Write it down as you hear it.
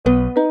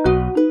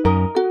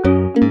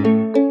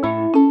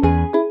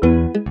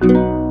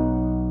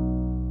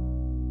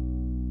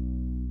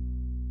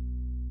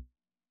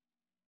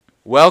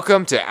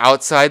Welcome to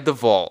Outside the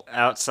Vault.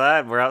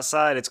 Outside? We're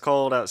outside. It's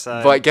cold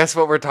outside. But guess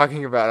what we're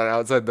talking about on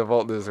Outside the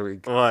Vault this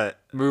week? What?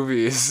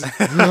 Movies.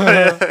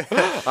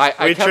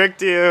 We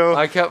tricked you.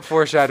 I kept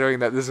foreshadowing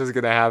that this was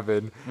going to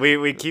happen.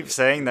 We keep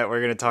saying that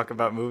we're going to talk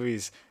about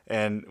movies,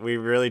 and we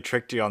really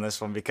tricked you on this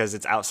one because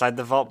it's outside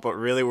the vault, but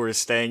really we're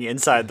staying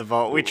inside the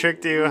vault. We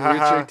tricked you. We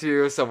tricked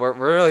you, so we're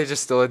really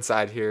just still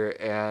inside here.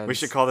 And We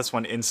should call this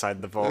one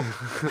Inside the Vault.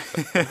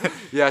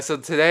 Yeah, so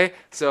today,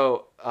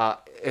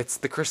 it's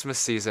the Christmas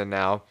season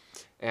now,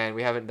 and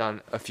we haven't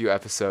done a few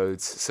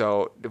episodes,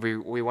 so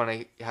we want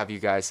to have you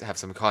guys have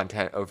some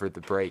content over the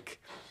break.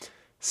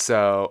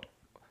 So,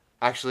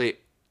 actually,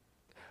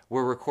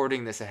 we're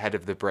recording this ahead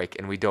of the break,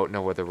 and we don't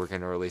know whether we're going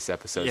to release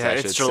episodes. Yeah, I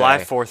it's should July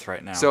say. 4th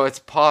right now. So it's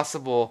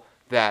possible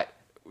that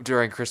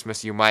during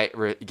Christmas you might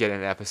get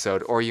an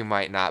episode, or you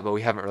might not, but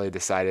we haven't really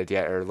decided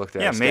yet or looked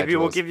at our maybe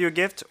we'll schedules. give you a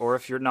gift, or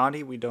if you're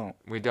naughty, we don't.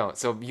 We don't.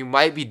 So you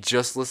might be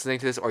just listening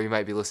to this, or you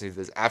might be listening to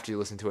this after you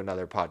listen to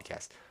another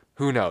podcast.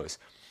 Who knows?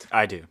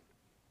 I do.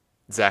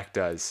 Zach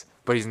does,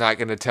 but he's not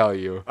going to tell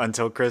you.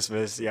 Until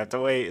Christmas. You have to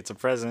wait. It's a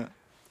present.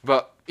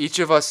 But each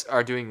of us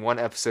are doing one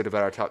episode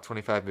about our top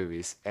 25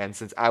 movies, and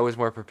since I was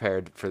more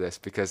prepared for this,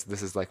 because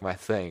this is like my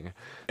thing.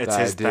 It's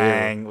that his I do.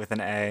 thing with an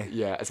A.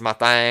 Yeah, it's my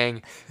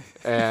thing.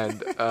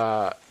 And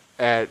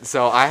and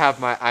so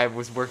I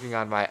was working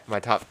on my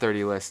top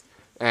 30 list.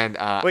 And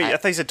Wait, I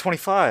thought you said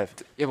 25.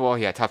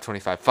 Top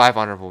 25. 5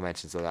 honorable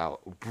mentions that I'll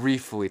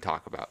briefly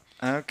talk about.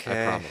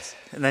 Okay. I promise.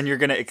 And then you're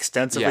going to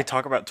extensively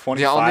talk about 25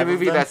 The only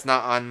movie of them? that's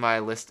not on my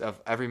list of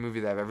every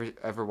movie that I've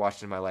ever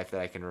watched in my life that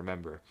I can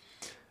remember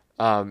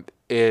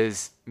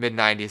is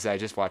mid-90s that I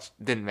just watched.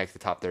 Didn't make the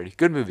top 30.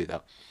 Good movie,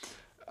 though.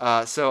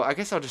 So I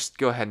guess I'll just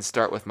go ahead and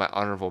start with my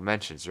honorable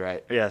mentions,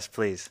 right? Yes,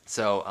 please.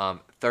 So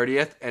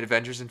 30th,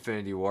 Avengers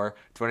Infinity War.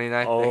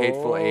 29th, The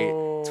Hateful Eight.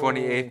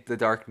 28th, The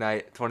Dark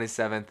Knight.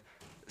 27th,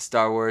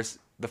 Star Wars,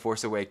 The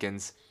Force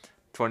Awakens.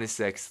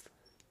 26th,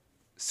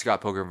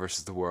 Scott Pilgrim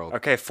vs. the World.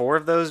 Okay, 4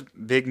 of those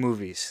big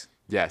movies.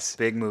 Yes.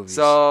 Big movies.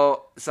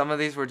 So some of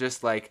these were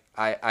just like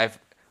I've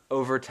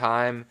over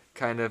time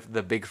kind of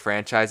the big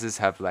franchises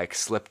have like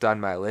slipped on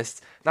my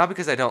list, not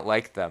because I don't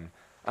like them.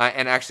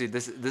 And actually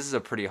this is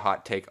a pretty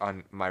hot take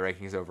on my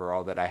rankings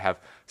overall, that I have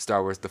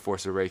Star Wars The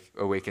Force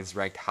Awakens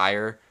ranked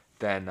higher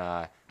than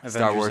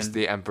Star Wars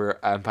The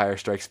Empire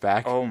Strikes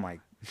Back. Oh my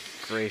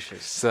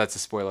gracious. So that's a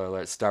spoiler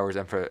alert. Star Wars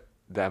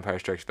The Empire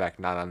Strikes Back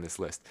not on this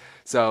list.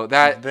 So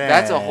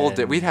that's a whole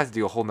we'd have to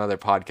do a whole nother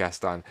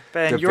podcast on.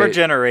 Ben, your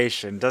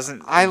generation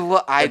doesn't I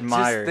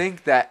admire. just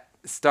think that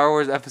Star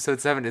Wars Episode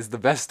 7 is the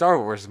best Star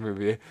Wars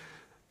movie,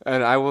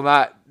 and I will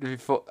not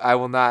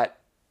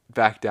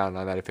back down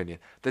on that opinion.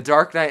 The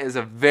Dark Knight is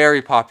a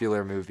very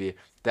popular movie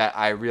that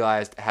I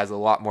realized has a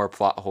lot more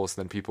plot holes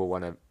than people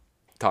want to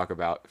talk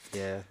about.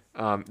 Yeah.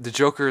 The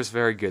Joker is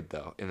very good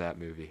though in that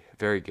movie.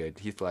 Very good.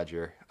 Heath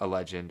Ledger, a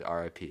legend,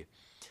 R.I.P.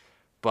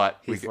 But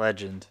He's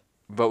legend.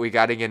 But we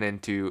got to get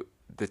into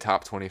the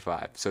top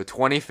 25. So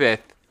 25th,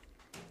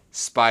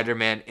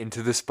 Spider-Man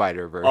Into the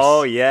Spider-Verse.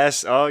 Oh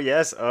yes. Oh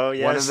yes. Oh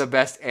yes. One of the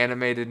best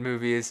animated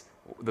movies,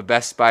 the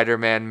best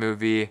Spider-Man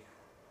movie.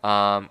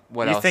 What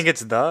else? You think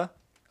it's the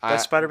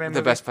best Spider-Man movie?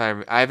 The best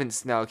Spider-Man. I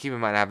haven't. Now, keep in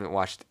mind, I haven't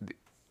watched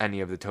any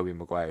of the Tobey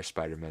Maguire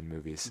Spider-Man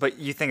movies. But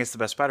you think it's the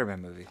best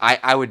Spider-Man movie?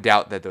 I would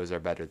doubt that those are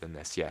better than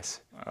this.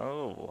 Yes.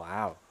 Oh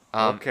wow.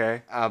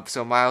 Okay.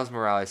 So Miles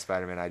Morales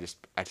Spider-Man, I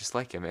just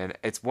like him, and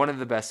it's one of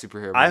the best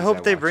superhero movies I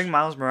hope they watched. bring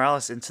Miles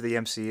Morales into the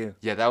MCU.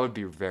 Yeah, that would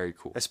be very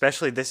cool.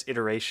 Especially this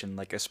iteration,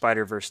 like a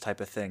Spider-Verse type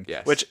of thing.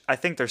 Yes. Which I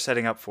think they're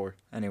setting up for,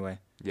 anyway.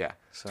 Yeah.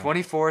 So.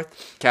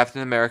 24th,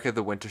 Captain America: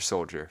 The Winter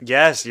Soldier.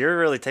 Yes, you're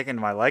really taking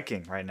my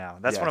liking right now.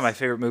 That's one of my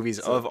favorite movies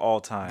of all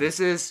time. This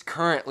is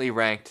currently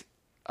ranked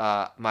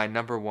my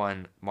number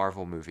 1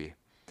 Marvel movie.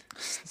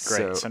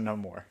 Great, so no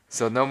more.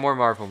 So no more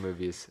Marvel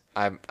movies.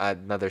 I'm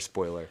another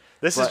spoiler.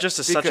 This is just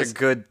such a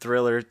good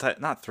thriller,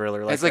 not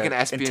thriller. It's like an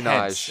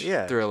espionage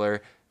intense,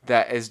 thriller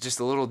that is just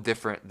a little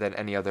different than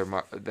any other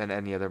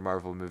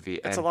Marvel movie.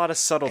 It's a lot of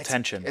subtle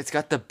tension. It's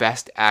got the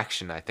best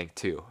action, I think,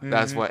 too. Mm-hmm.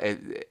 That's what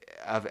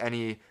of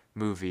any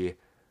movie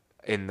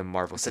in the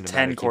Marvel cinematic It's a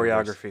 10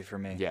 choreography universe. for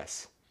me.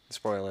 Yes.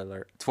 Spoiler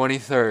alert.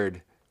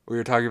 23rd. We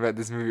were talking about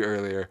this movie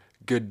earlier.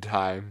 Good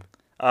Time.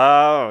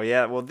 Oh,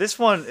 yeah. Well, this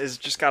one is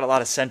just got a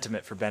lot of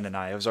sentiment for Ben and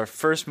I. It was our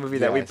first movie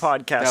that we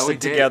podcasted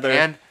together.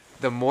 And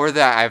the more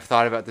that I've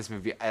thought about this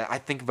movie, I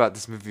think about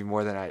this movie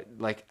more than I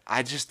like.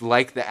 I just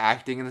like the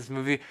acting in this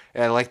movie.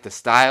 And I like the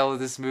style of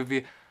this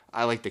movie.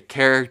 I like the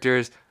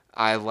characters.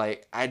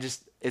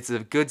 It's a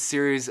good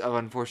series of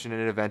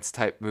unfortunate events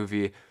type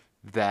movie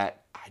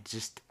that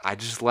I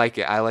just like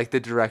it. I like the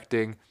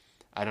directing.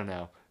 I don't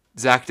know.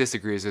 Zach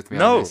disagrees with me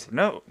on this.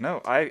 No.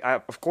 I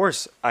of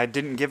course, I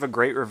didn't give a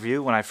great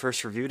review when I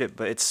first reviewed it,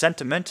 but it's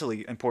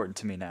sentimentally important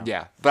to me now.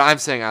 Yeah, but I'm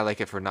saying I like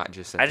it for not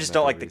just I just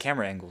don't like the reasons.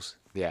 camera angles.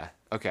 Yeah,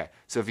 okay.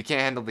 So if you can't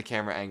handle the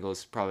camera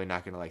angles, probably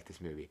not going to like this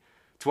movie.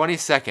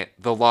 22nd,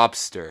 The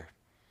Lobster.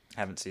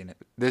 Haven't seen it.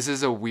 This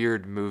is a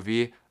weird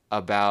movie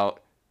about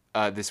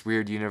this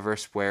weird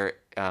universe where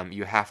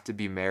you have to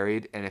be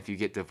married, and if you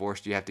get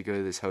divorced, you have to go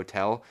to this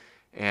hotel.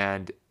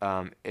 and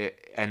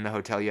in the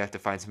hotel you have to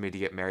find somebody to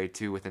get married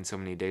to within so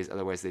many days,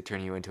 otherwise they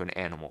turn you into an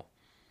animal.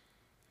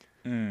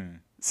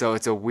 So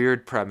it's a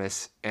weird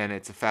premise, and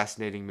it's a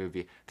fascinating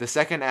movie. The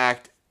second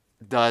act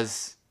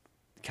does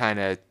kind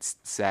of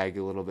sag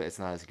a little bit. It's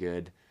not as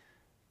good,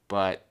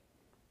 but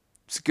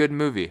it's a good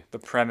movie. The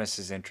premise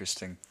is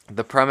interesting.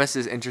 The premise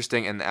is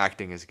interesting, and the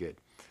acting is good.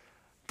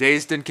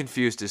 Dazed and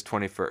Confused is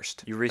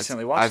 21st. You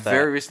recently watched that? I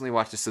very recently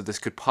watched it, so this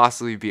could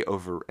possibly be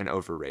an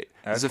overrate.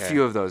 There's a Okay.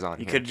 few of those on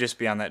You here. could just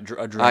be on that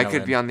adrenaline. I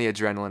could be on the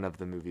adrenaline of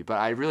the movie, but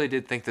I really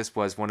did think this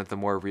was one of the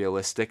more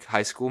realistic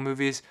high school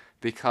movies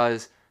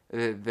because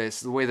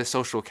the way the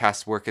social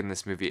casts work in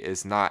this movie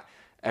is not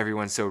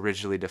everyone so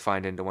rigidly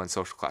defined into one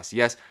social class.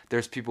 Yes,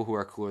 there's people who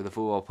are cooler. The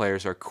football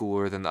players are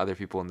cooler than the other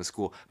people in the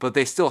school, but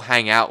they still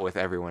hang out with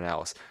everyone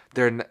else.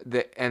 They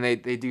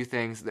do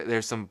things.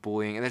 There's some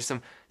bullying and there's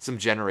some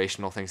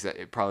generational things that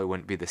it probably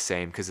wouldn't be the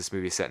same because this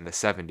movie is set in the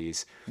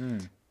 70s.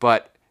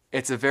 But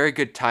it's a very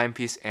good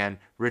timepiece, and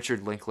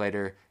Richard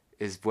Linklater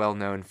is well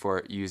known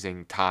for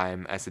using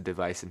time as a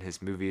device in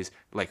his movies,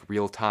 like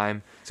real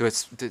time. So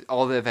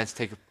all the events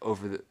take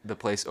over the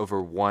place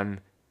over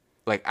one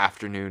like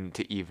afternoon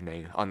to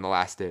evening on the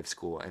last day of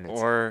school, and it's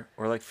or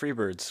like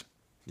Freebirds.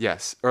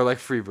 yes, or like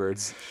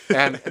Freebirds.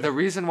 And the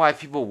reason why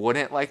people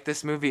wouldn't like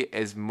this movie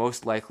is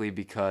most likely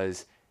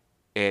because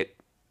it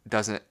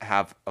doesn't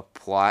have a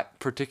plot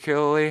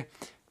particularly,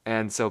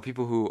 and so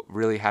people who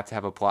really have to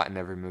have a plot in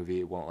every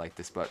movie won't like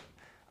this. But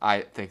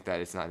I think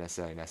that it's not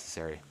necessarily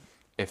necessary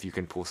if you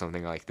can pull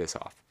something like this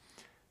off.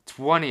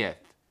 20th,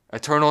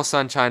 Eternal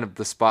Sunshine of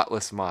the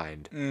Spotless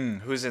Mind.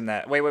 Who's in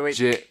that?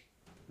 Wait.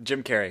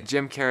 Jim Carrey.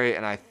 Jim Carrey,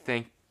 and I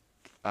think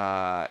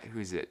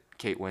who's it?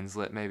 Kate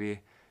Winslet,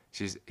 maybe.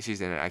 She's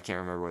in it. I can't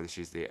remember whether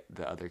she's the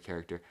other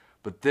character.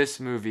 But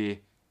this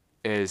movie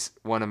is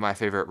one of my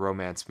favorite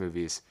romance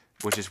movies,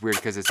 which is weird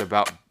because it's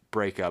about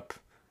breakup,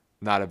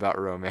 not about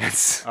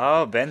romance.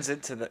 Oh, Ben's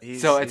into the.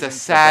 So it's a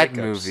sad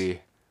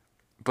movie,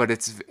 but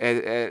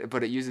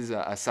it uses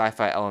a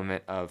sci-fi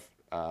element of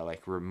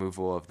like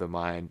removal of the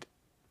mind,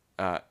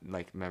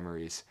 like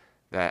memories,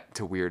 that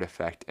to weird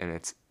effect, and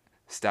it's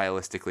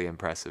stylistically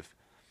impressive.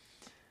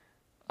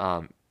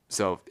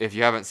 So if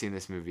you haven't seen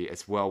this movie,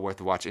 it's well worth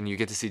a watch, and you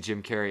get to see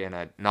Jim Carrey in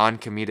a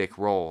non-comedic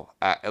role,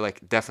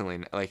 like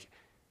definitely, like,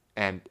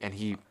 and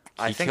he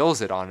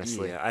kills it,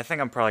 honestly. Yeah, I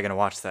think I'm probably gonna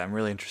watch that. I'm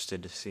really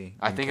interested to see.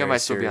 I think it might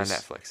still be on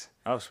Netflix.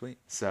 Oh, sweet.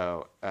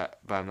 So, but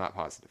I'm not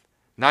positive.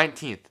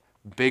 19th,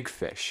 Big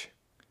Fish,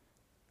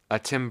 a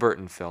Tim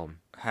Burton film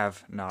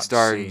Have not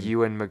starring seen.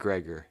 Ewan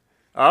McGregor.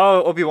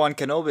 Oh, Obi-Wan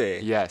Kenobi.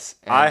 Yes,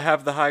 and I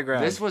have the high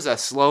ground. this was a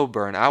slow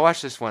burn. I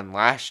watched this one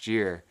last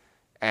year,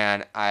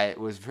 and I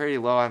was pretty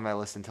low on my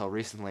list until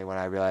recently when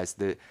I realized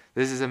that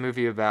this is a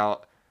movie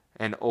about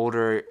an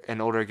older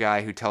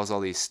guy who tells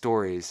all these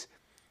stories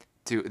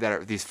that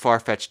are these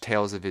far-fetched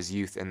tales of his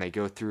youth, and they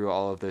go through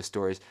all of those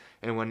stories.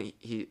 And when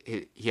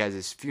he has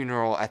his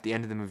funeral at the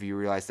end of the movie, you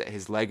realize that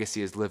his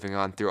legacy is living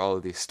on through all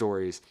of these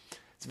stories.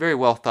 It's very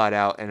well thought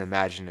out and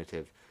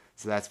imaginative,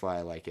 so that's why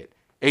I like it.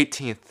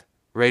 18th,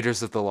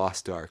 Raiders of the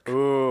Lost Ark.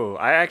 Ooh,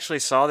 I actually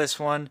saw this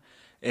one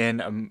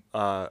in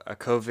a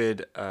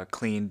COVID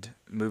cleaned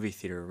movie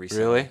theater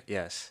recently. Really?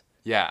 Yes.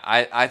 Yeah,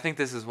 I think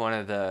this is one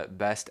of the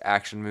best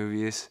action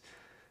movies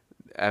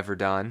ever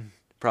done,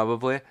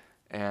 probably.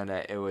 And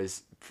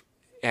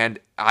and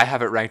I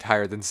have it ranked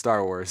higher than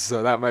Star Wars,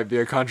 so that might be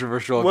a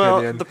controversial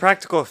opinion. Well, the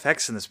practical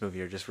effects in this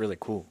movie are just really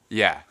cool.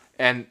 Yeah,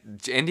 and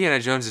Indiana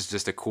Jones is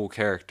just a cool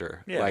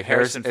character. Yeah, like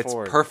Harrison it's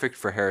Ford. perfect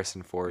for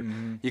Harrison Ford.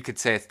 You could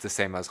say it's the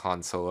same as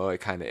Han Solo. It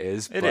kind of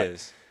is. It but,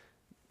 is.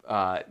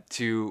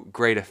 To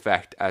great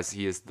effect, as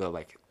he is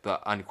the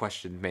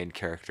unquestioned main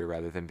character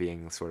rather than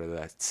being sort of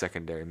the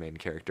secondary main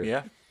character.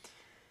 Yeah.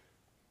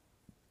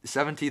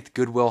 17th,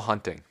 Good Will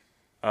Hunting.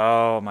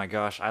 Oh my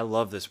gosh, I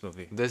love this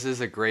movie. This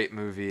is a great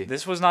movie.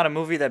 This was not a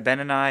movie that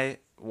Ben and I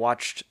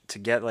watched to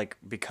get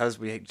because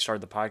we started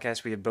the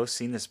podcast. We had both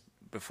seen this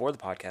before the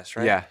podcast,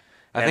 right? Yeah.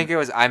 I And- think it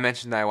was I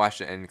mentioned that I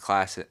watched it in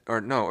class,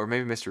 or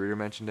maybe Mr. Reader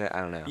mentioned it.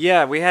 I don't know.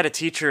 Yeah, we had a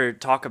teacher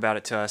talk about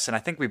it to us, and I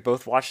think we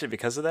both watched it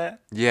because of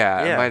that.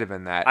 Yeah, Yeah. it might have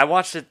been that. I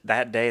watched it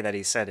that day that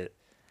he said it.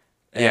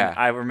 And Yeah.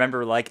 I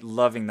remember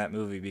loving that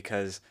movie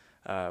because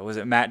was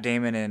it Matt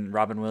Damon and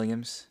Robin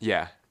Williams?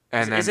 Yeah.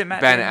 And then Is it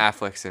Matt Ben Damon?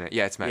 Affleck's in it.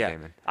 Yeah, it's Matt yeah.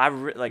 Damon.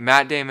 Matt.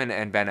 Matt Damon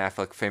and Ben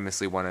Affleck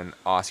famously won an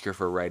Oscar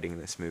for writing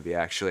this movie.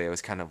 Actually, it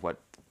was kind of what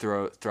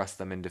thrust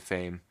them into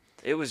fame.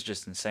 It was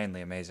just insanely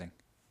amazing.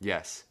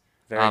 Yes.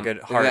 Very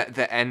good heart.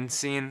 The end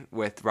scene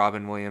with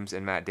Robin Williams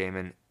and Matt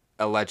Damon,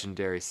 a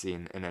legendary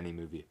scene in any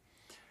movie.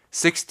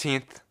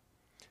 16th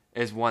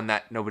is one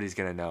that nobody's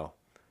gonna know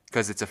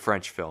because it's a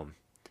French film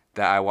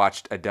that I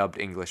watched a dubbed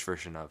English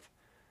version of,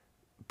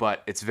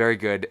 but it's very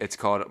good. It's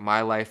called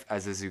My Life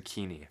as a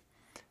Zucchini,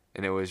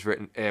 and it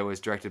was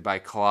directed by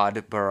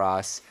Claude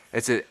Barras.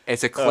 It's a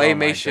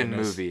claymation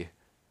goodness. movie.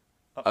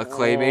 A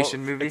claymation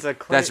movie it's a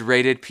that's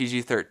rated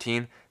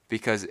PG-13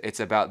 because it's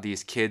about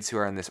these kids who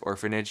are in this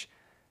orphanage,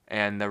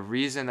 and the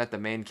reason that the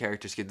main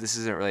character's kid, this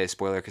isn't really a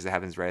spoiler because it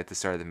happens right at the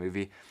start of the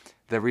movie,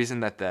 the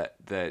reason that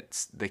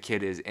the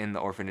kid is in the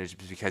orphanage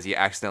is because he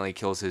accidentally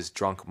kills his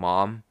drunk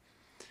mom,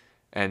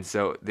 and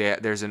so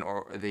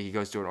he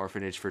goes to an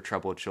orphanage for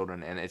troubled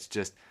children, and it's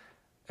just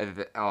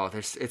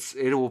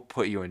it will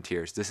put you in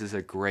tears. This is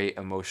a great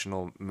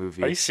emotional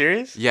movie. Are you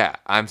serious? Yeah,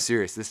 I'm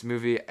serious. This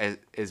movie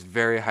is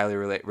very highly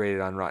rated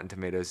on Rotten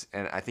Tomatoes,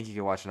 and I think you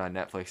can watch it on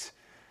Netflix.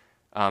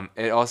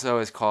 It also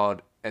is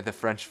called, the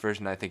French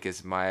version I think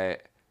is My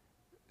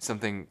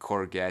something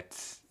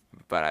Courgette,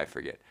 but I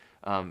forget.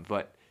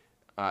 But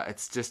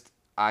it's just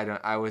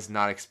I was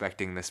not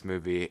expecting this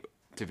movie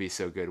to be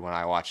so good when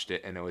I watched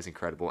it, and it was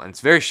incredible. And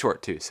it's very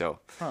short too, so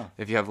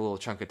if you have a little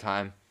chunk of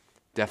time,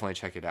 definitely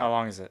check it out. How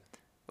long is it?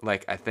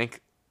 Like, I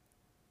think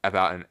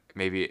about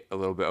maybe a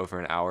little bit over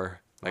an hour.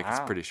 Like, It's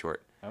Wow. pretty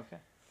short. Okay.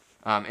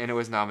 And it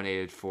was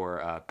nominated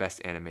for Best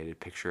Animated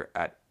Picture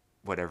at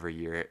whatever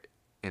year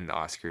in the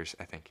Oscars,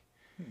 I think.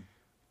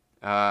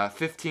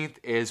 15th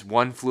is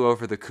One Flew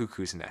Over the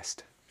Cuckoo's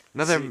Nest.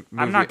 Another movie.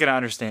 I'm not gonna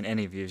understand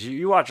any of these.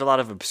 You watch a lot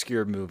of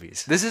obscure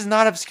movies. This is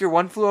not obscure.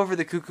 One Flew Over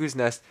the Cuckoo's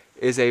Nest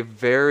is a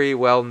very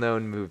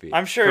well-known movie.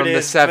 I'm sure from it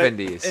is the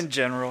 70s. in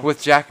general.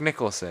 With Jack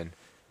Nicholson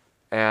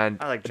and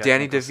I like Jack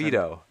Danny Nicholson.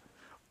 DeVito.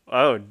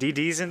 Oh,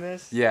 DD's in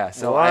this? Yeah,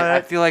 so What?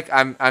 I feel like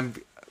I'm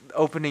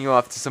opening you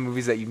up to some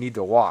movies that you need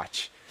to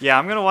watch. Yeah,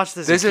 I'm gonna watch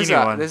this This is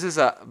Zucchini one.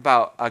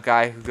 about a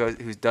guy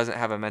who doesn't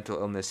have a mental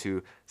illness,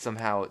 who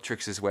somehow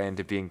tricks his way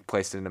into being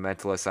placed in a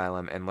mental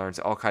asylum and learns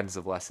all kinds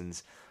of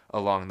lessons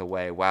along the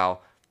way,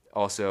 while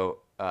also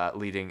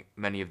leading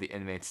many of the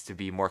inmates to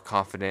be more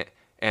confident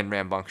and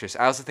rambunctious.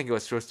 I also think it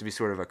was supposed to be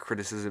sort of a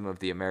criticism of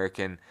the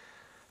American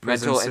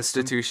Prison mental system?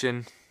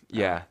 institution.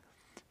 Yeah,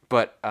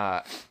 but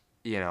a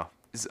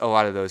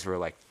lot of those were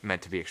like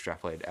meant to be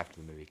extrapolated after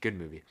the movie. Good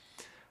movie.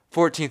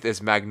 14th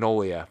is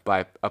Magnolia,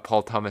 by a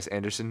Paul Thomas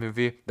Anderson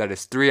movie that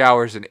is 3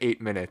 hours and 8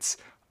 minutes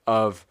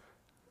of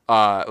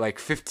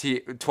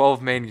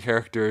 12 main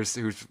characters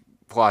whose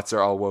plots are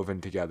all woven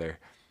together.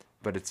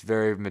 But it's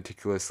very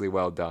meticulously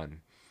well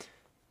done.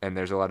 And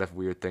there's a lot of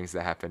weird things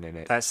that happen in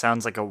it. That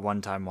sounds like a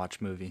one-time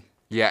watch movie.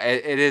 Yeah,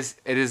 it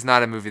is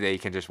not a movie that you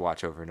can just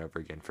watch over and over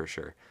again, for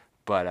sure.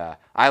 But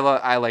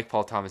I like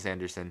Paul Thomas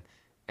Anderson.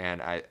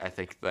 And I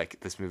think like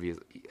this movie is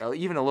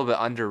even a little bit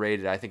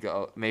underrated. I think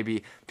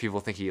maybe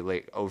people think he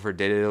like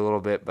overdid it a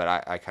little bit, but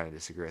I kind of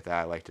disagree with that.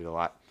 I liked it a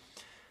lot.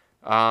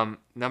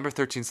 Number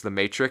 13 is The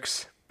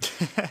Matrix.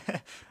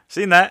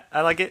 Seen that?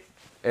 I like it.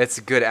 It's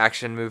a good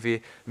action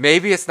movie.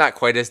 Maybe it's not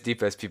quite as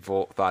deep as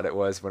people thought it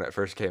was when it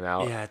first came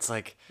out. Yeah, it's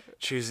like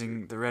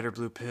choosing the red or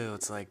blue pill.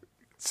 It's like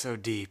so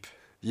deep.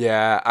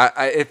 Yeah,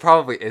 it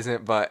probably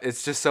isn't, but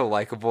it's just so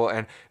likable,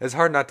 and it's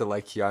hard not to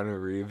like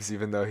Keanu Reeves,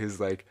 even though he's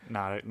like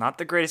Not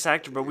the greatest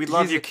actor, but we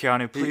love you,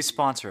 Keanu. Please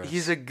sponsor us.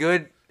 He's a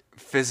good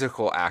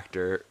physical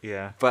actor.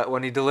 Yeah. But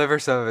when he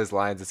delivers some of his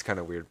lines, it's kind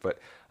of weird. But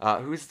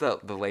who's the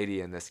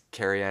lady in this?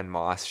 Carrie Ann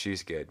Moss.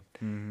 She's good.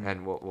 Mm-hmm.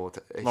 And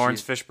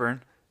Lawrence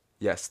Fishburne.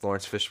 Yes,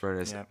 Lawrence Fishburne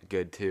is Yep.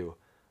 good too.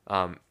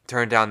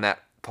 Turn down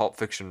that Pulp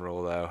Fiction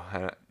role though.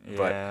 Yeah.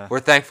 But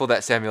we're thankful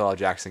that Samuel L.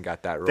 Jackson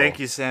got that role. Thank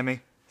you, Sammy.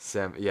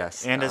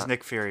 Yes. And as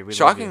Nick Fury. We love you.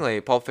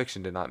 Shockingly, Pulp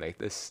Fiction did not make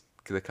the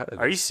cut of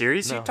Are you this.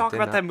 serious? No, You talk did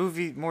about not. that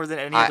movie more than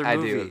any other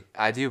movie.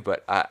 I do,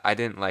 but I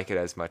didn't like it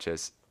as much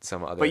as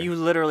some other. But you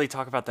literally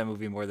talk about that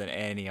movie more than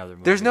any other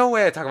movie. There's no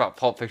way I talk about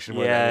Pulp Fiction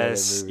more than any other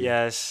Yes, movie.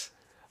 yes.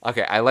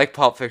 Okay, I like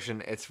Pulp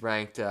Fiction. It's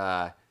ranked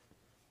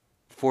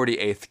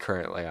 48th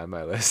currently on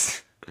my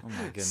list. Oh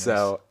my goodness.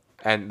 So,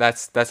 and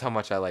that's how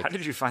much I like. How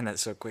did you find that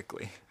so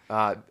quickly?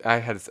 I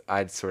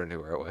sort of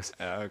knew where it was.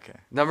 Oh, okay.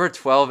 Number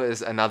 12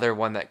 is another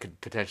one that could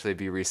potentially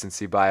be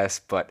recency bias,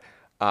 but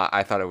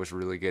I thought it was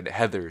really good.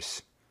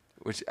 Heathers,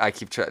 which I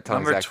keep telling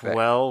Number Zach that-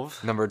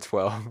 12. Number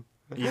 12.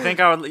 You think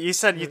I would? You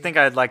said you think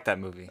I'd like that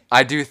movie.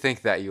 I do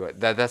think that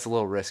that's a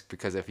little risk,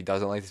 because if he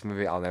doesn't like this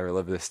movie, I'll never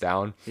live this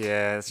down.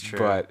 Yeah, that's true.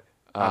 But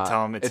I'll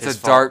tell him it's his a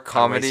fault. dark I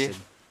comedy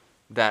wasted.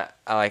 that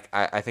I like.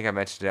 I think I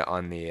mentioned it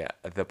on the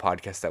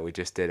podcast that we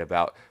just did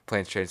about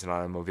Planes, Trains, and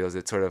Automobiles.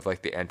 It's sort of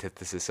like the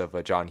antithesis of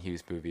a John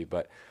Hughes movie,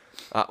 but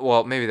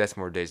well, maybe that's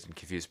more Dazed and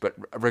Confused. But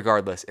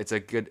regardless,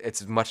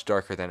 it's much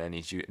darker than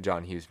any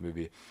John Hughes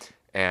movie,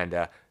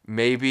 and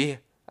maybe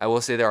I will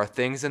say there are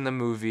things in the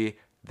movie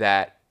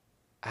that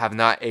have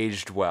not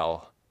aged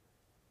well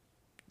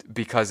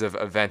because of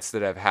events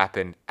that have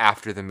happened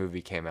after the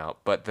movie came out,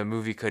 but the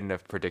movie couldn't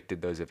have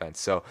predicted those events.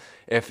 So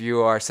if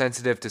you are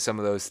sensitive to some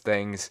of those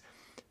things,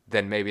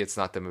 then maybe it's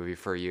not the movie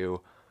for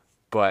you.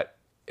 But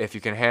if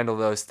you can handle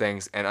those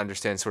things and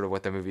understand sort of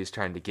what the movie is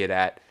trying to get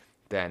at,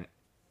 then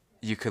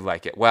you could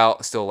like it,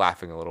 while still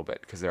laughing a little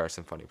bit, because there are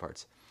some funny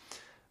parts.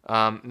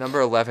 Number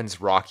 11 is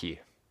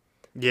Rocky.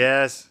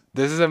 Yes.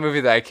 This is a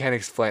movie that I can't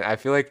explain. I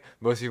feel like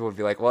most people would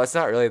be like, well, it's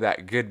not really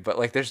that good, but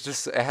like it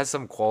has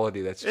some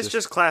quality that's It's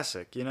just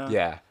classic, you know?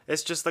 Yeah.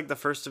 It's just like the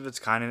first of its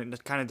kind, and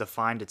it kind of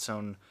defined its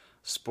own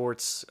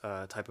sports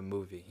type of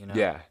movie, you know?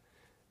 Yeah.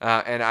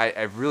 And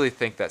I really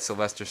think that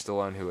Sylvester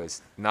Stallone, who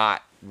is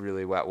not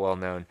really well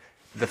known,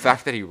 the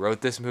fact that he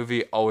wrote this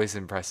movie always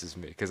impresses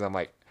me, because I'm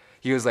like,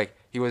 he was like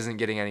he wasn't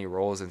getting any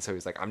roles, and so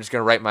he's like, I'm just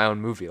gonna write my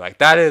own movie. Like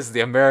that is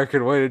the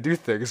American way to do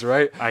things,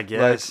 right? I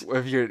guess.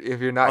 Like if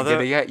you're not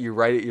getting it, you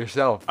write it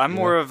yourself. I'm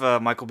more of a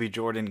Michael B.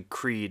 Jordan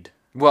Creed.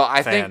 Well,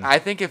 fan. I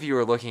think if you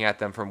were looking at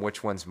them from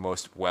which one's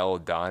most well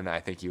done,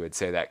 I think you would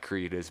say that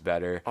Creed is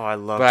better. Oh, I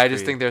love. But I just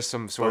Creed. think there's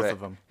some sort Both of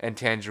them.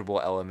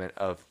 intangible element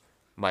of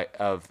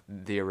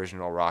the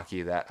original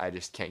Rocky that I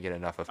just can't get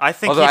enough of. I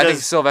think Although he I think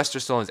does- Sylvester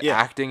Stallone's Yeah.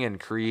 acting in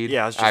Creed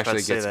Yeah, I was just about actually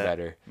to say gets that.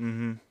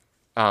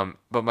 better.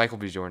 But Michael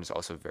B. Jordan is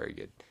also very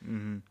good.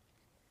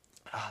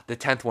 The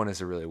 10th one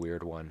is a really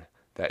weird one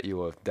that you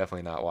will have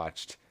definitely not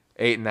watched.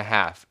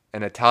 8.5,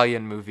 an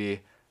Italian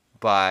movie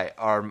by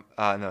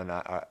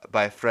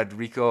by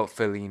Federico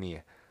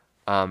Fellini,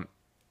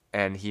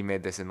 and he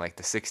made this in like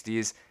the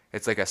 60s.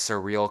 It's like a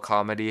surreal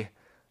comedy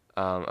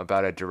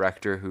about a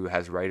director who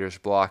has writer's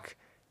block,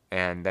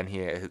 and then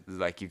he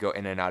like you go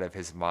in and out of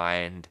his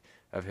mind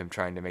of him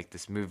trying to make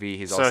this movie.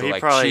 He's So also he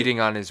like probably- cheating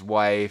on his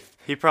wife.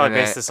 He probably and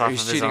then based this off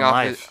he's of his cheating own off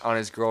life. on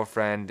his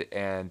girlfriend,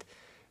 and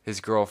his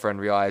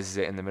girlfriend realizes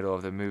it in the middle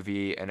of the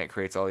movie, and it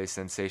creates all these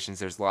sensations.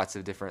 There's lots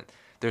of different.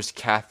 There's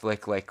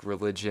Catholic like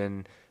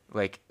religion,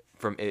 like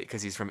from it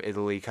because he's from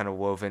Italy, kind of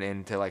woven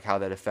into like how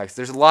that affects.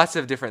 There's lots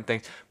of different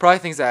things, probably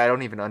things that I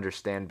don't even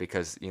understand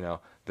because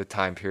the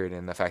time period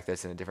and the fact that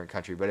it's in a different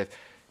country. But if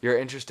you're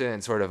interested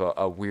in sort of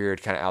a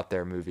weird kind of out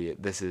there movie,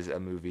 this is a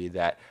movie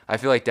that I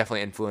feel like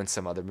definitely influenced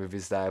some other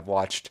movies that I've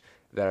watched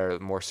that are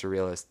more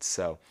surrealist.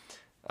 So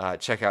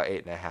check out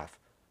 8.5.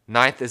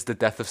 9th is The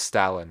Death of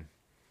Stalin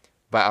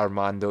by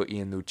Armando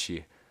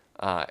Iannucci.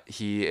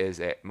 He is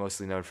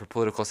mostly known for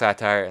political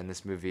satire, and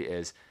this movie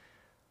is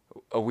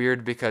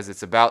weird because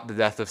it's about the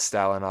death of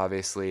Stalin,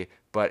 obviously,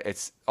 but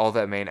it's all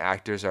the main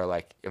actors are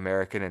like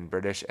American and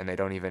British, and they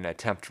don't even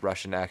attempt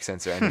Russian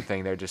accents or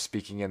anything. They're just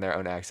speaking in their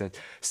own accent.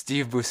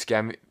 Steve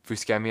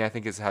Buscemi, I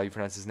think is how you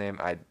pronounce his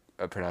name. I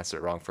pronounced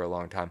it wrong for a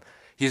long time.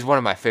 He's one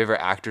of my favorite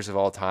actors of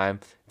all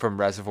time from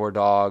Reservoir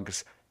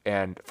Dogs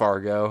and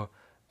Fargo,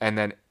 and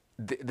then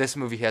this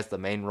movie has the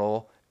main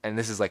role. And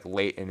this is like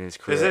late in his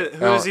career. Who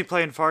does he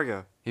play in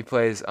Fargo? He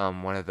plays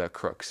one of the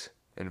crooks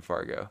in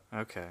Fargo.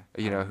 Okay.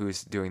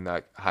 Who's doing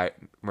the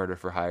murder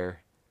for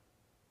hire,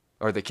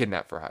 or the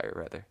kidnap for hire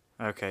rather.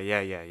 Okay.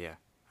 Yeah.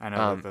 I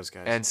know those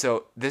guys. And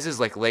so this is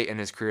like late in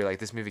his career. Like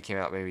this movie came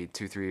out maybe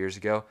 2-3 years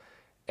ago,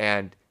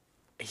 and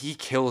he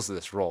kills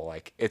this role.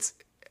 Like it's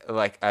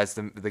like as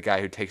the guy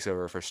who takes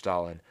over for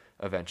Stalin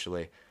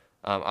eventually.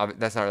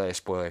 That's not really a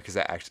spoiler because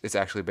it's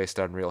actually based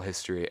on real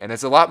history, and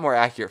it's a lot more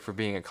accurate for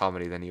being a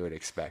comedy than you would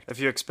expect. If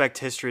you expect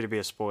history to be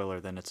a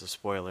spoiler, then it's a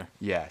spoiler.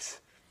 Yes.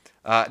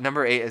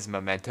 Number 8 is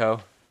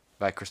Memento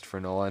by Christopher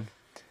Nolan.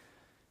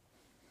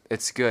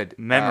 It's good.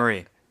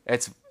 Memory.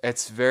 It's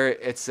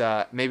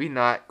maybe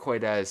not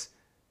quite as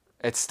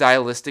it's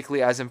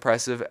stylistically as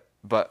impressive,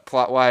 but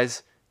plot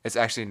wise, it's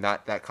actually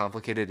not that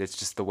complicated. It's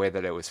just the way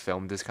that it was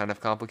filmed is kind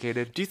of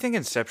complicated. Do you think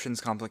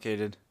Inception's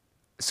complicated?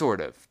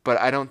 Sort of, but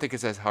I don't think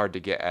it's as hard to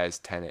get as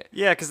Tenet.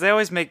 Yeah, because they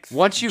always make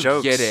Once you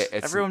jokes. get it,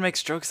 Everyone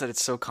makes jokes that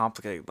it's so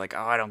complicated. Like,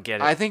 oh, I don't get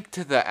it. I think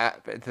to the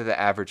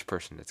average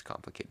person, it's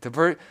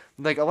complicated.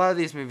 Like a lot of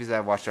these movies that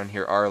I've watched on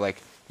here are like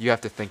you have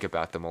to think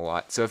about them a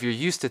lot. So if you're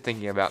used to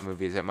thinking about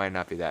movies, it might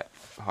not be that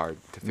hard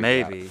to figure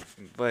out. Maybe,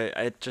 but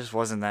it just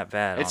wasn't that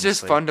bad. It's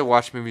just fun to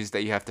watch movies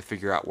that you have to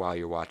figure out while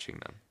you're watching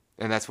them,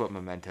 and that's what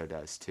Memento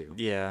does too.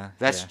 Yeah,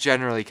 That's yeah.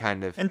 generally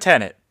kind of And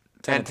Tenet.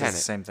 and Does the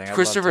same thing. I love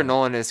Christopher Tenet.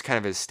 Nolan is kind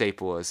of his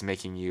staple, is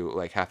making you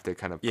like have to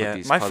kind of put Yeah,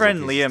 these my puzzle friend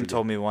pieces Liam together.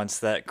 told me once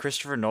that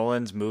Christopher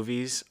Nolan's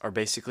movies are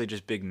basically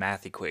just big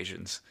math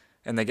equations,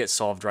 and they get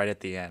solved right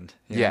at the end.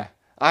 you know? Yeah,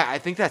 I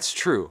think that's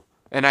true,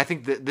 and I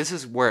think that this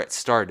is where it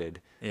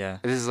started. Yeah.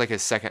 This is like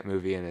his second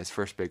movie and his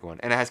first big one,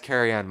 and it has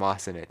Carrie-Anne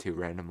Moss in it too,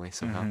 randomly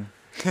somehow.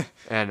 Mm-hmm.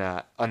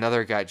 And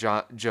another guy,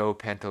 Joe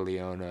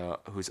Pantoliano,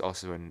 who's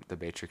also in The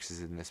Matrix,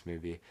 is in this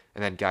movie,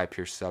 and then Guy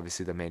Pearce is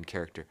obviously the main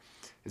character.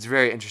 It's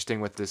very interesting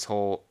with this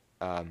whole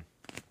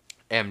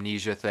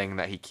amnesia thing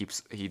that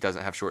he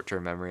doesn't have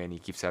short-term memory, and he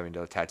keeps having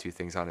to tattoo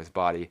things on his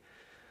body,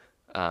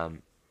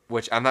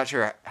 which I'm not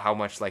sure how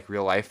much like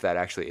real life that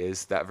actually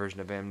is, that version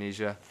of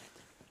amnesia.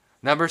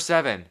 Number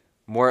 7,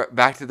 more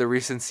back to the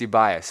recency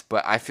bias,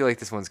 but I feel like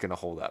this one's gonna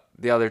hold up.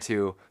 The other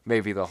two,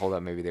 maybe they'll hold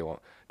up, maybe they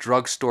won't.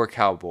 Drugstore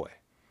Cowboy.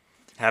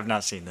 Have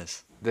not seen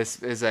this.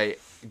 This is a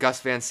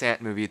Gus Van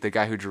Sant movie. The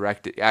guy who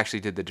actually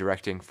did the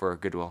directing for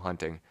Good Will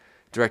Hunting,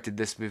 directed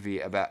this movie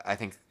about, I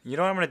think. You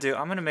know what I'm gonna do?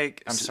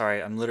 I'm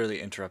sorry, I'm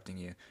literally interrupting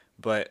you,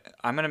 but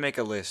I'm gonna make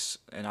a list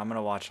and I'm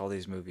gonna watch all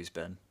these movies,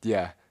 Ben.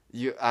 Yeah,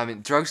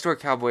 Drugstore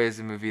Cowboy is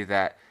a movie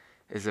that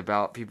is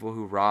about people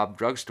who rob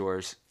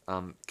drugstores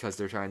because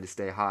they're trying to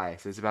stay high.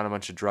 So it's about a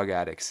bunch of drug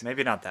addicts.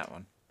 Maybe not that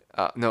one.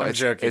 No, I'm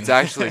joking. It's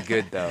actually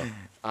good though,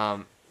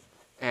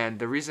 and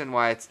the reason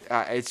why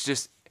it's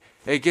just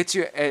it gets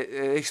you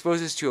it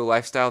exposes to a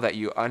lifestyle that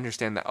you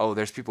understand that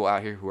there's people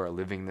out here who are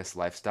living this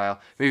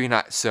lifestyle. Maybe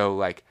not so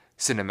like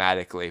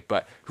cinematically,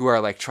 but who are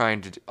like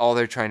all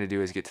they're trying to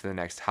do is get to the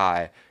next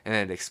high, and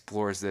then it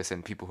explores this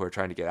and people who are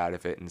trying to get out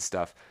of it and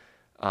stuff.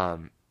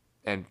 And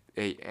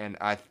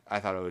I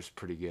thought it was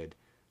pretty good.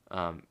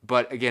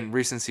 But again,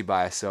 recency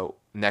bias. So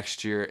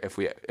next year, if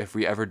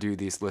we ever do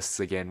these lists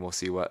again, we'll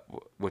see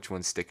which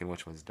ones stick and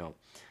which ones don't.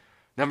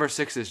 Number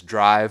 6 is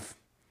Drive.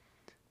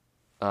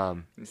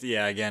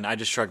 Yeah, again, I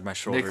just shrugged my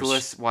shoulders.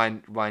 Nicholas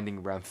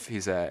Winding Refn.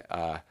 He's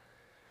I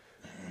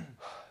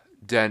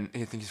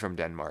think he's from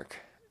Denmark.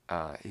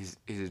 He's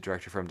a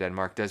director from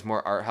Denmark. Does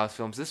more art house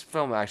films. This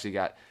film actually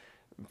got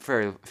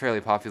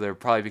fairly popular,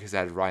 probably because it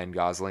had Ryan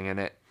Gosling in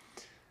it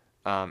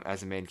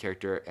as a main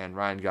character, and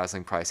Ryan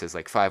Gosling probably says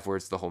like 5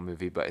 words the whole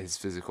movie, but his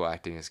physical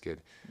acting is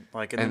good.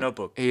 Like in The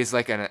Notebook. He's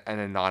like an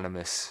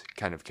anonymous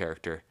kind of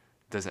character.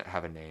 Doesn't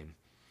have a name.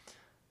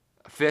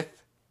 5th,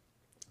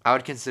 I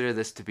would consider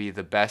this to be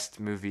the best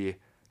movie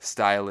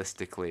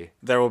stylistically.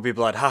 There Will Be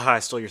Blood. Haha, I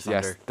stole your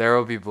thunder. Yes, There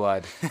Will Be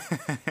Blood.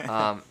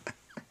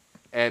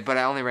 But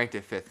I only ranked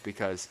it 5th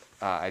because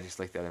I just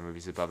like the other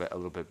movies above it a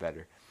little bit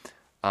better.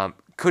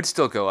 Could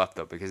still go up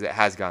though because it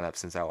has gone up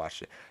since I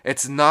watched it.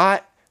 It's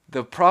not.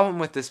 The problem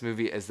with this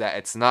movie is that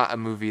it's not a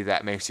movie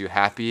that makes you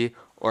happy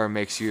or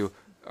makes you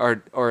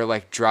or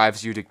like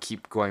drives you to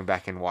keep going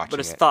back and watching it. But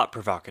it's thought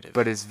provocative.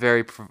 But it's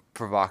very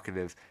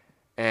provocative,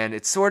 and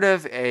it's sort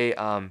of a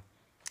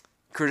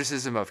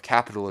criticism of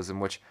capitalism,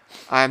 which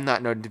I'm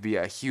not known to be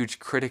a huge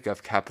critic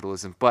of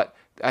capitalism, but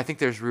I think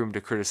there's room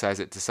to criticize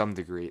it to some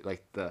degree,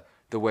 like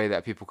the way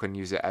that people can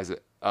use it as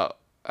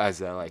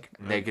a like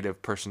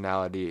negative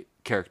personality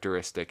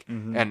characteristic,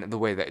 and the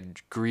way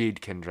that greed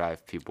can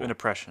drive people. An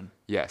oppression.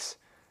 Yes.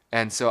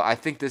 And so I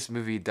think this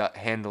movie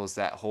handles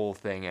that whole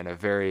thing in a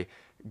very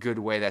good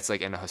way that's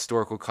like in a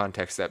historical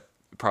context that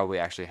probably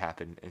actually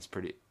happened. It's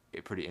pretty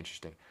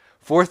interesting.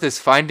 4th is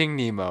Finding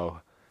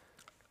Nemo.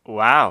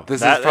 Wow.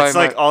 That's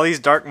like all these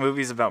dark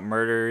movies about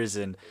murders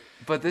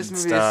But this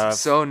movie stuff, is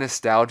so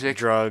nostalgic.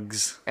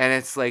 drugs. And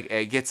it's like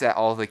it gets at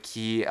all the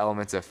key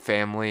elements of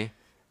family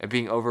and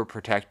being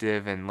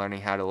overprotective and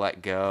learning how to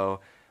let go.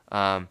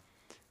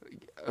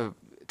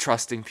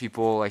 Trusting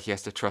people, like he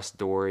has to trust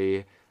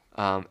Dory.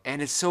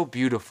 And it's so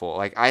beautiful.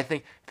 Like I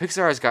think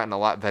Pixar has gotten a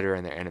lot better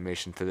in their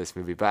animation for this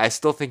movie, but I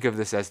still think of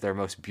this as their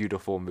most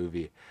beautiful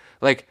movie.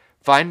 Like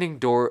Finding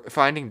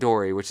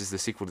Dory, which is the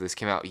sequel to this,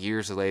 came out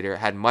years later,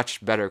 had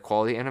much better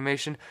quality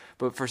animation,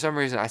 but for some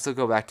reason I still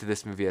go back to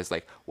this movie as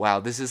like, wow,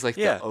 this is like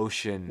the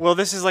ocean. Well,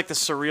 this is like the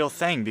surreal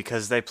thing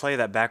because they play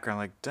that background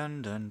like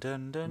dun dun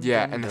dun dun.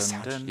 Yeah, dun, and the dun,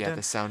 sound, dun, yeah, dun.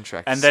 the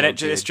soundtrack. And is then so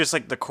it's good. just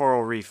like the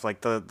coral reef,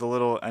 like the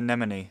little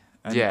anemone.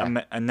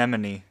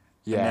 Anemone.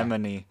 Yeah.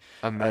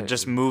 Anemone.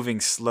 Just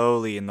moving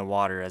slowly in the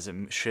water as it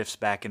shifts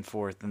back and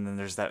forth, and then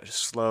there's that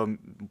slow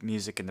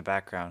music in the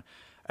background.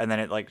 And then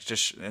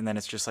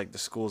it's just like the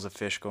schools of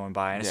fish going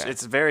by, and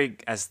it's very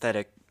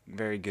aesthetic,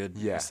 very good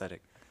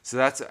aesthetic. So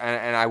that's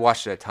and I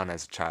watched it a ton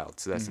as a child,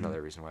 so that's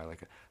another reason why I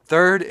like it.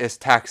 3rd is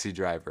Taxi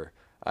Driver.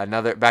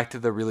 Another back to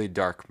the really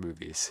dark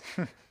movies.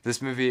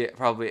 This movie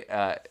probably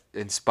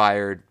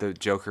inspired the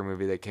Joker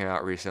movie that came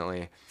out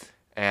recently,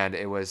 and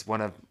it was one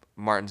of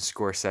Martin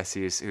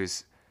Scorsese's,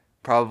 who's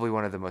probably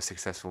one of the most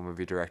successful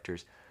movie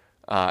directors.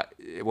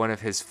 One of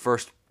his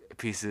first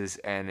pieces,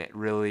 and it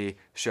really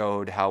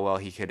showed how well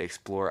he could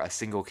explore a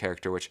single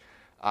character, which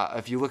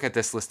if you look at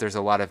this list, there's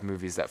a lot of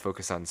movies that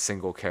focus on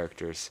single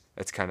characters.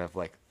 That's kind of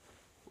like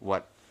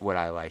what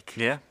I like.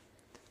 Yeah.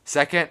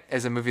 2nd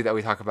is a movie that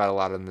we talk about a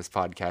lot on this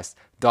podcast,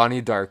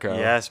 Donnie Darko.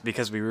 Yes,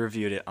 because we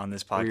reviewed it on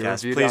this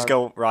podcast. Please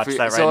go watch that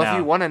right now. So if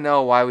you want to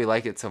know why we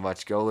like it so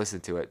much, go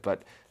listen to it.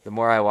 But the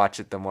more I watch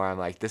it, the more I'm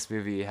like, this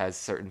movie has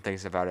certain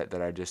things about it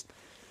that are just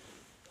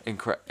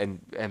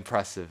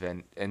impressive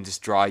and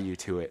just draw you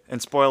to it.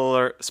 And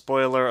spoiler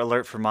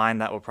alert for mine,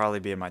 that will probably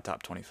be in my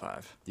top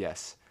 25.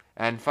 Yes.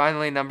 And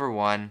finally, number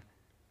 1,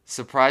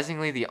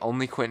 surprisingly the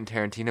only Quentin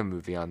Tarantino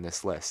movie on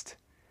this list,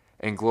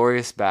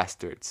 Inglourious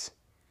Basterds.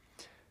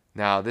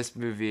 Now, this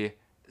movie,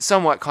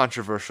 somewhat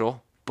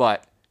controversial,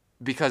 but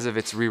because of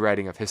its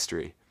rewriting of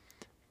history,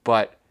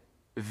 but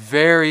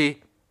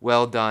very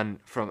well done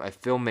from a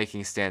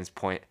filmmaking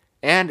standpoint,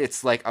 and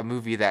it's like a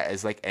movie that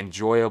is like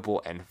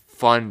enjoyable and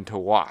fun to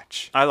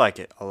watch. I like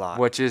it a lot.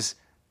 Which is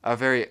a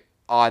very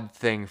odd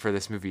thing for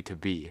this movie to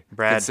be,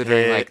 Brad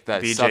considering Pitt, like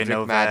the BJ subject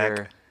Novak.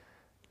 matter.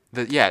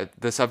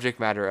 The subject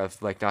matter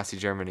of like Nazi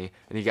Germany,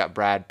 and you got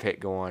Brad Pitt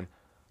going,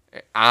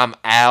 "I'm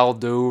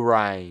Aldo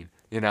Rain,"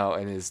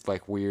 and his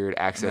like weird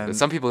accent that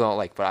some people don't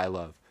like, but I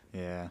love.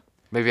 Yeah.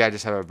 Maybe I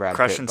just have a Brad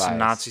Crushing Pitt bias. some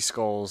Nazi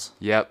skulls.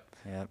 Yep.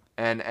 Yep.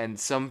 And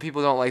some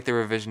people don't like the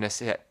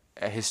revisionist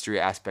history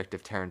aspect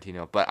of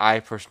Tarantino, but I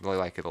personally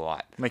like it a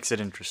lot. Makes it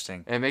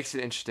interesting. And it makes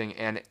it interesting,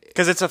 and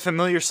because it's a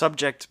familiar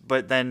subject,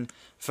 but then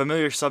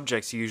familiar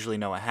subjects you usually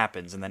know what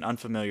happens, and then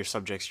unfamiliar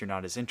subjects you're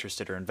not as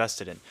interested or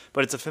invested in.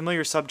 But it's a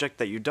familiar subject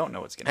that you don't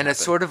know what's going to happen. And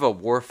it's sort of a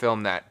war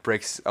film that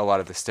breaks a lot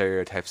of the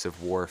stereotypes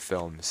of war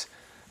films.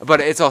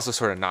 But it's also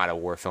sort of not a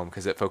war film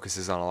because it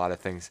focuses on a lot of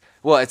things.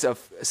 Well, it's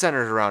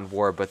centered around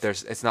war, but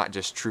it's not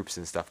just troops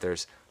and stuff.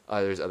 There's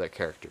other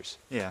characters.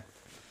 Yeah.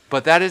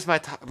 But that is my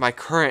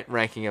current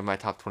ranking of my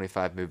top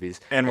 25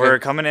 movies. And we're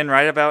coming in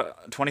right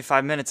about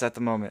 25 minutes at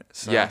the moment.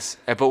 So. Yes,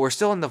 but we're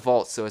still in the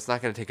vault, so it's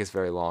not going to take us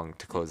very long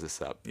to close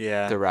this up.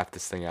 Yeah. To wrap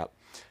this thing up.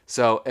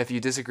 So if you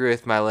disagree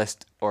with my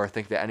list or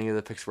think that any of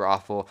the picks were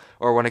awful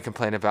or want to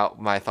complain about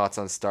my thoughts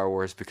on Star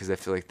Wars because I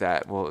feel like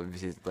that will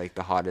be like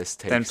the hottest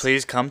takes. Then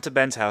please come to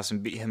Ben's house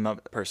and beat him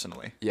up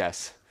personally.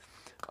 Yes.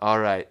 All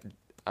right.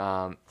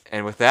 And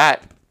with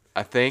that,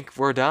 I think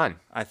we're done.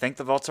 I think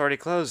the vault's already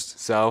closed.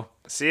 So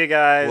see you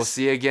guys. We'll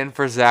see you again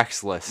for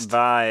Zach's list.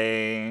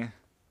 Bye.